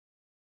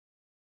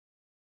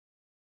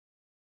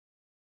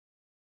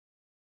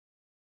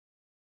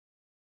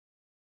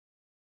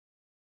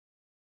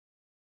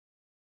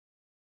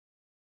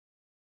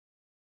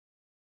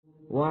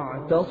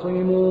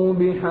واعتصموا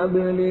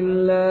بحبل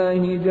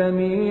الله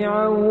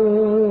جميعا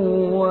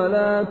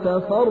ولا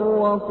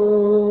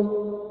تفرقوا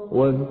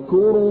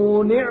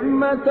واذكروا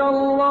نعمة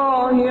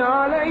الله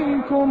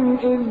عليكم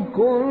إذ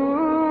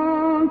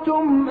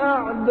كنتم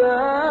أعداء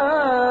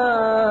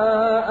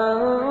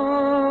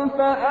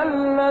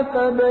فألف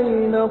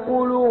بين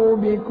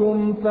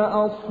قلوبكم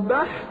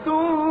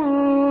فأصبحتم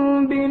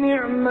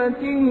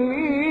بنعمته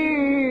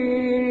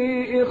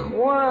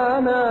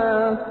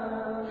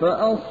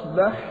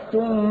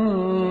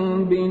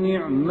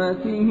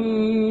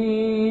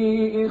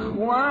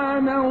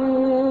إخوانا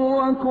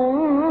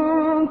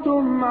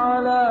وكنتم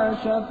على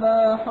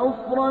شفا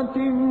حفرة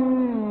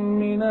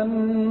من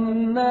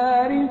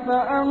النار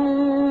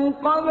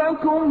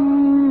فأنقذكم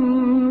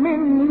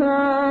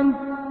منها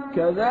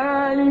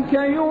كذلك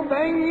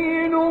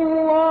يبين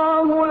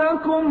الله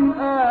لكم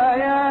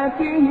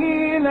آياته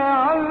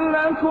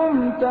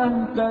لعلكم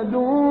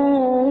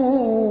تهتدون.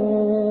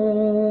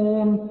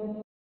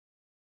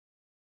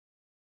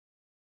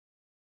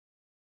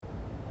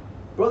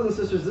 Brothers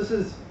and sisters, this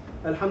is,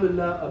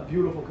 alhamdulillah, a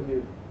beautiful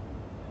community.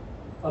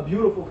 A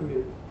beautiful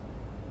community.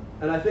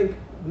 And I think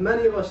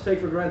many of us take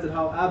for granted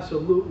how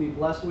absolutely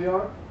blessed we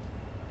are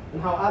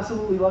and how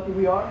absolutely lucky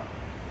we are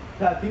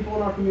to have people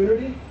in our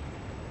community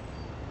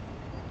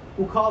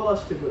who call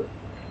us to good.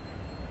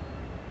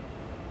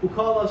 Who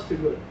call us to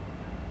good.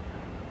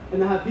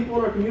 And to have people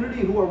in our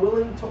community who are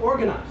willing to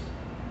organize.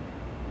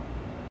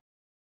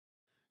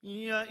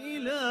 يا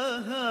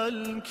إله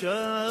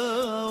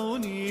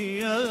الكون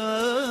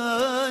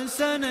يا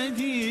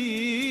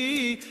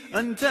سندي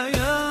أنت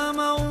يا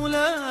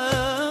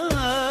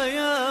مولاي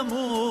يا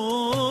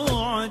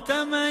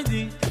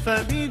معتمدي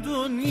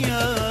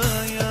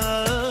فبدنياي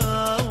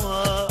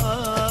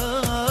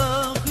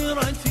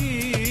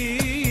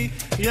وآخرتي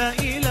يا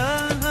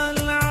إله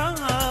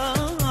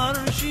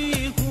العرش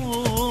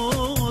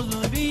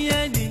خذ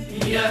بيدي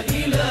يا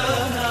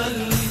إله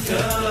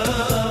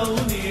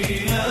الكون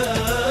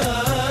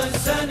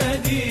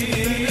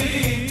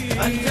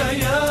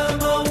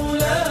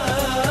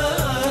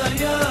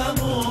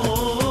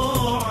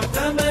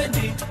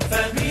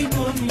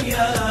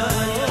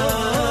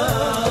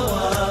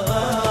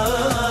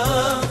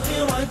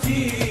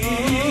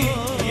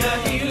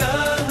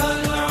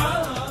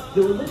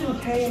The religion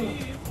came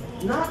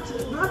not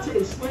to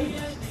enslave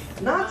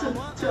us, not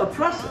to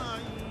oppress us,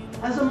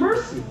 as a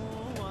mercy,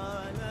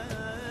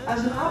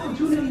 as an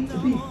opportunity to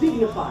be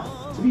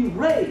dignified, to be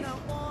raised,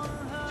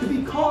 to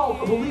be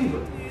called a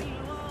believer.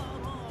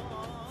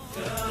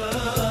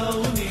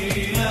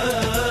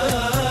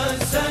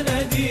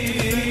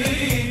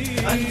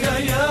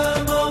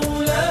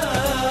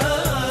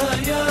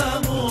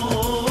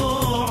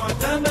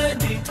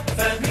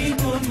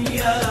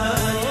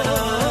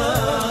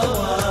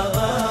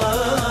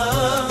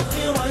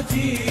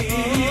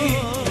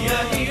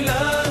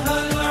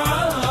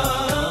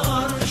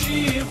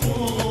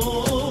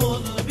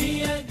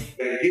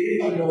 Getting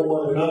to know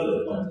one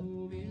another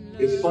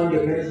is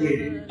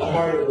fundamentally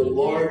part of the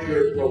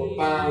larger,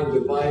 profound,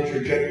 divine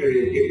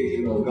trajectory of getting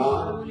to know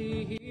God.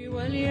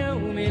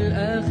 واليوم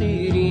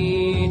الآخر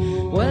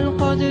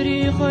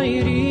والقدر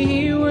خيره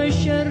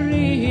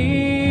وشره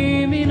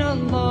من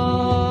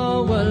الله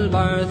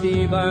والبعث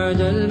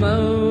بعد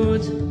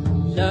الموت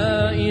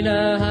لا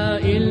إله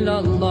إلا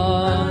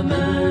الله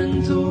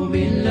آمنت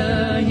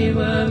بالله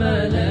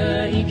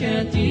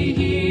وملائكته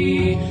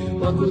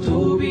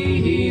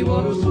وكتبه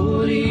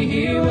ورسله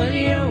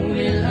واليوم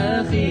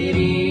الآخر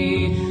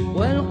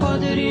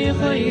والقدر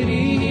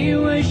خيره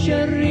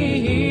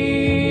وشره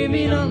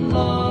من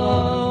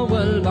الله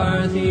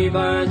والبعث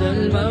بعد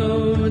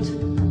الموت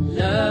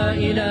لا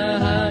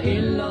إله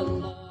إلا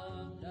الله.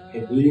 A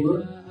believer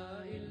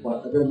for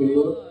other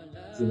believer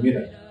is a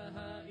mirror.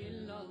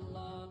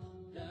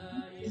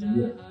 It's a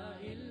mirror.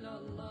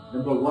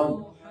 Number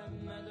one,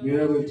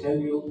 mirror will tell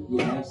you you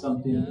have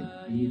something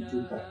you need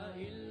to cut.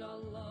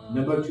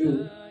 Number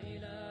two,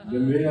 the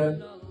mirror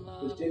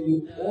will tell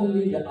you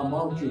only the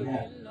amount you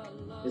have.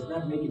 Does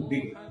not make it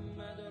bigger.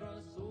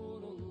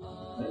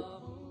 Right?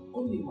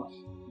 Only one.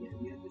 Yeah,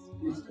 this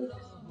is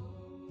goodness.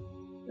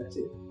 That's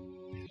it.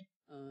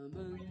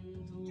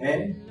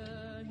 And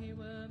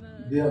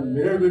the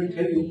mirror will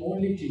tell you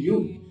only to you,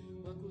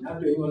 not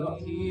to anyone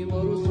else.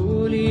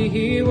 ورسوله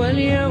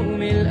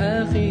واليوم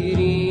الآخر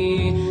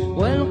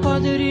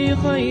والقدر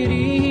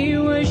خيره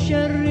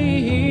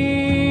وشره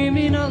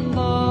من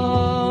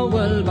الله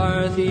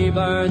والبعث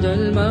بعد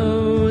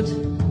الموت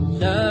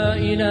لا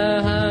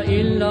إله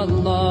إلا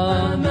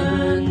الله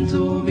آمنت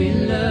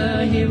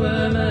بالله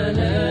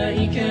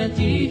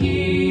وملائكته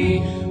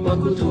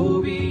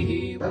وكتبه.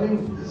 I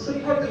mean, it's a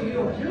part that we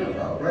don't hear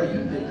about, right?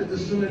 You think that the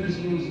Sunnah just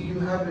means you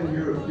having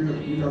your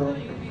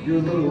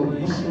little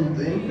Muslim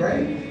thing,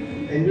 right?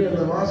 And you're in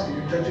the mosque,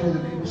 you're judging other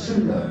people,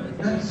 Sunnah,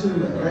 not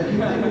Sunnah, right?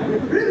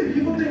 Really,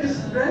 people think it's,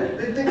 right?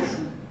 They think it's,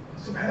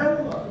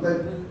 subhanAllah,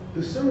 like,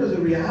 the Sunnah is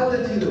a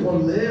reality that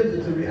one lives,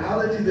 it's a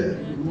reality that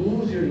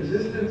rules your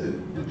existence, it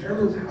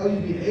determines how you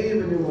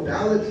behave and your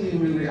modality and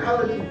your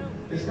reality.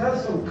 It's not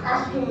some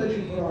costume that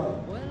you put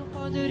on.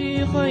 قدر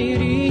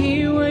خيره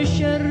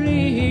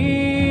وشره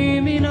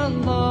من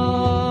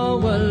الله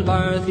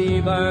والبعث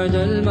بعد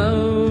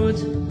الموت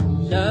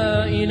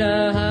لا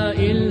إله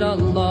إلا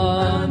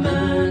الله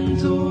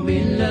آمنت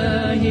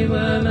بالله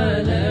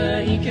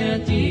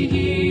وملائكته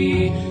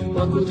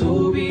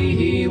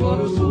وكتبه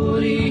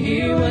ورسله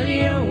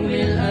واليوم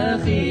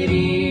الآخر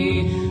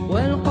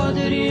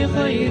والقدر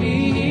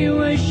خيره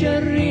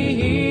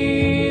وشره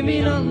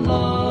من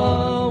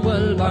الله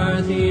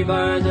والبعث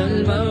بعد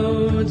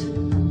الموت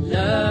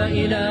لا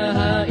إله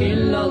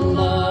إلا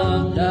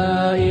الله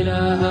لا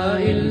إله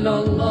إلا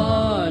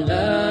الله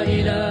لا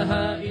إله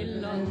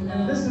إلا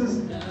الله. This is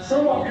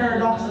somewhat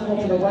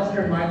paradoxical to the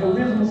Western mind, but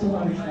we as Muslims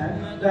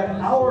understand that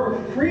our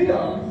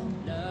freedom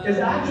is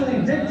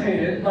actually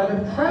dictated by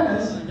the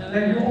premise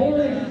that you're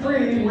only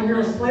free when you're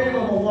a slave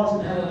of Allah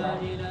subhanahu wa ta'ala.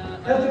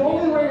 That's the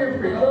only way you're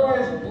free.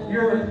 Otherwise,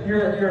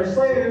 you're a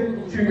slave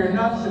to your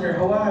nafs and your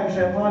hawa and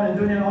shaitan and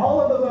dunya and all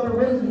of those other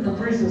whims and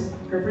caprices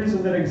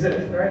that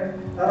exist, right?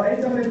 Allah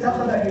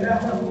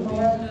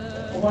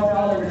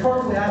Ta'ala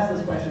rhetorically asked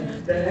this question,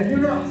 that have you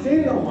not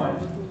seen the one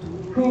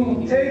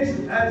who takes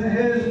as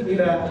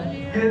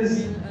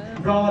his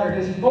God or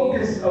his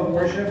focus of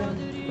worship,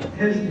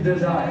 his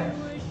desire?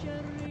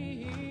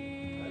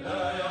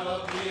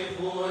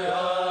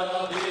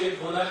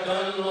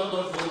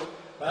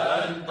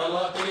 فأنت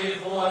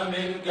لطيف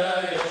ومنك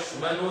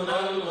يشملنا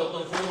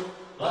اللطف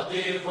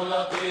لطيف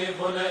لطيف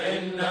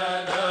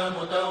إننا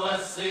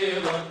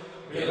متوسل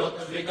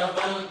بلطفك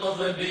فالطف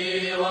بي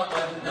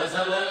وقد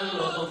نزل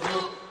اللطف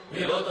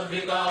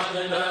بلطفك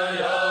عدنا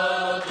يا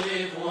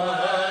لطيف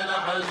وها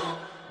نحن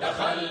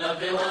دخلنا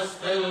في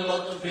وسط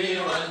اللطف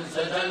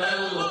وانسجل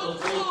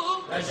اللطف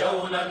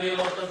نجونا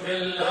بلطف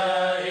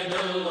الله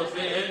للطف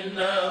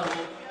إنه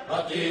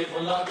لطيف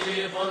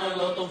لطيف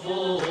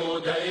لطفه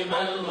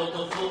دائما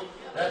لطف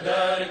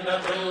تداركنا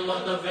في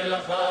اللطف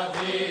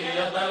الخفي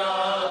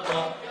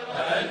العطاء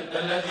أنت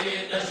الذي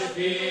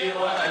تشفي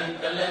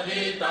وأنت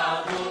الذي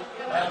تعفو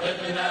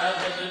أغثنا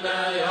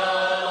يا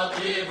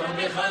لطيفا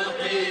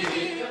بخلقه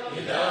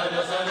إذا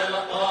نزل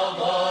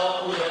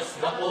القضاء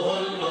يسبقه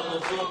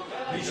اللطف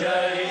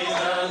بجاه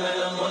إمام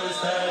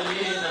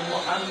المرسلين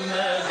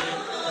محمد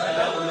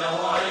فلوله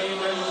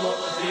عين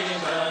اللطف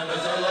ما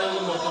نزل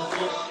اللطف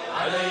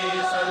عليه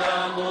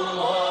سلام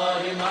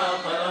الله ما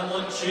قال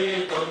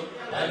منشيط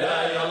ألا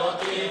يا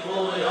لطيف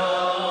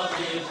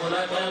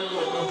لك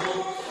اللطف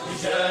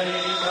بجاه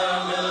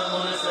إمام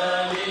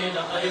المرسلين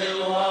خير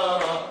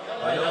الورى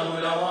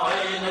ولولا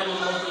عين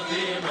اللطف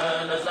ما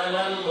نزل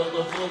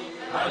اللطف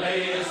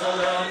عليه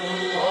سلام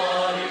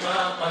الله ما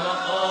قال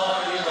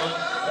قائلا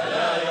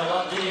ألا يا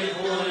لطيف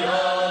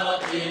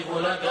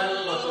لك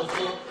اللطف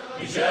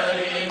بجاه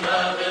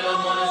إمام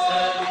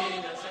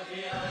المرسلين.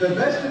 The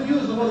best of you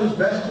is the one who's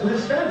best to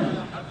his family.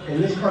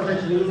 In this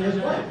context, meaning his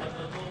wife.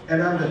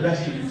 And I'm the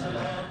best of you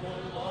tonight.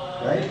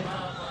 Right?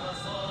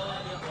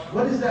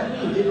 What does that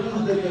mean? It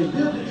means that the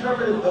real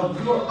determinant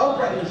of your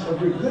uprightness, of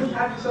your good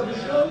practice of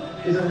Islam,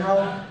 is in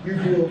how you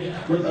deal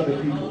with other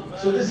people.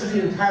 So this is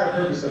the entire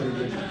purpose of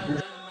religion.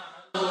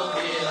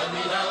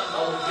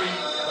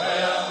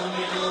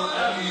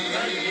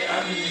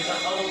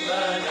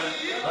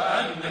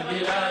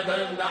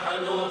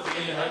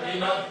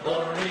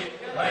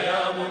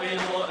 فيا مؤمن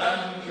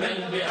أمن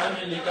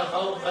بأمنك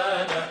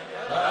خوفانا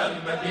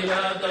وأما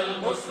بلاد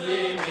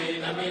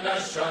المسلمين من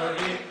الشر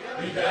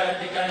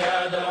بذاتك يا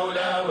ذا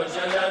العلا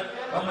والجلال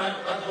ومن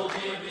قد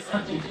خطي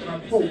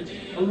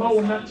Allah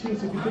will not change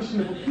the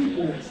condition of a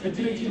people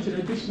until they change the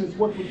condition as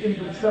what within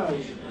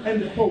themselves.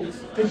 End quote.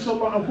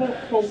 Inshallah, I won't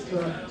quote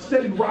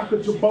steady rock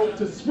of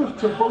Gibraltar, swift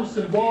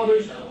traversing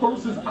waters,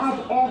 verses I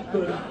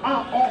offer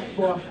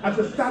as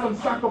a solemn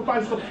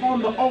sacrifice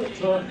upon the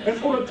altar in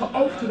order to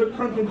alter the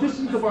current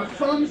conditions of our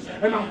sons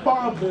and our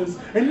fathers.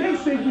 And they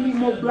say we need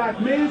more black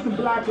men and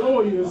black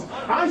lawyers.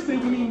 I say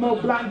we need more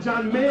black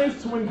John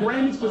Mayers to win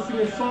Grammys for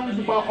singing songs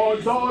about our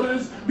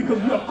daughters, because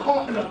we are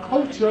caught in a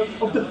culture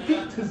of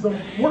defeatism,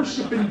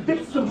 worshiping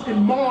victims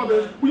and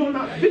martyrs. We are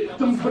not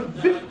victims but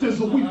victors.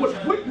 We would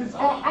witness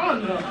our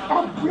honor,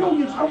 our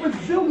brilliance, our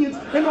resilience,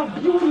 and our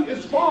beauty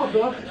as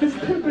father. His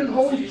pimping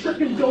hoes,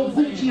 tricking Joe,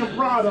 Gucci, and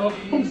Prada.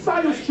 From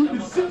Sire Street to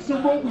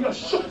Simpson Road, we are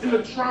shook in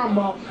the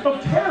trauma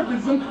of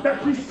terrorism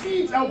that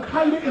precedes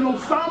Al-Qaeda and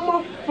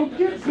Osama.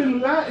 Forget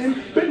Bin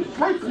Laden, Ben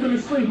Franklin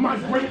enslaved my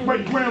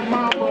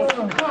great-great-grandmama,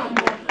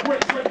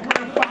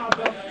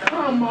 great-great-grandfather,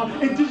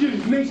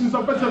 indigenous nations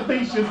of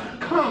reservations,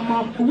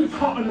 but we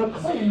caught in a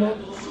coma,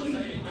 sleep.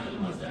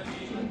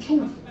 So the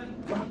truth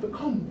will have to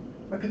come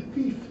like a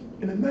thief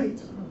in the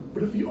night.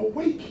 But if you're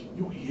awake,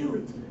 you'll hear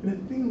it in the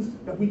things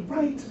that we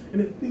write, in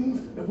the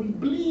things that we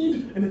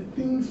bleed, and the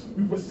things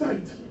we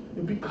recite.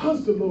 And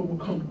because the Lord will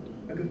come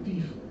like a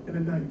thief in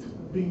the night,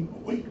 being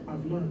awake,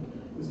 I've learned,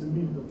 is the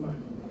meaning of life.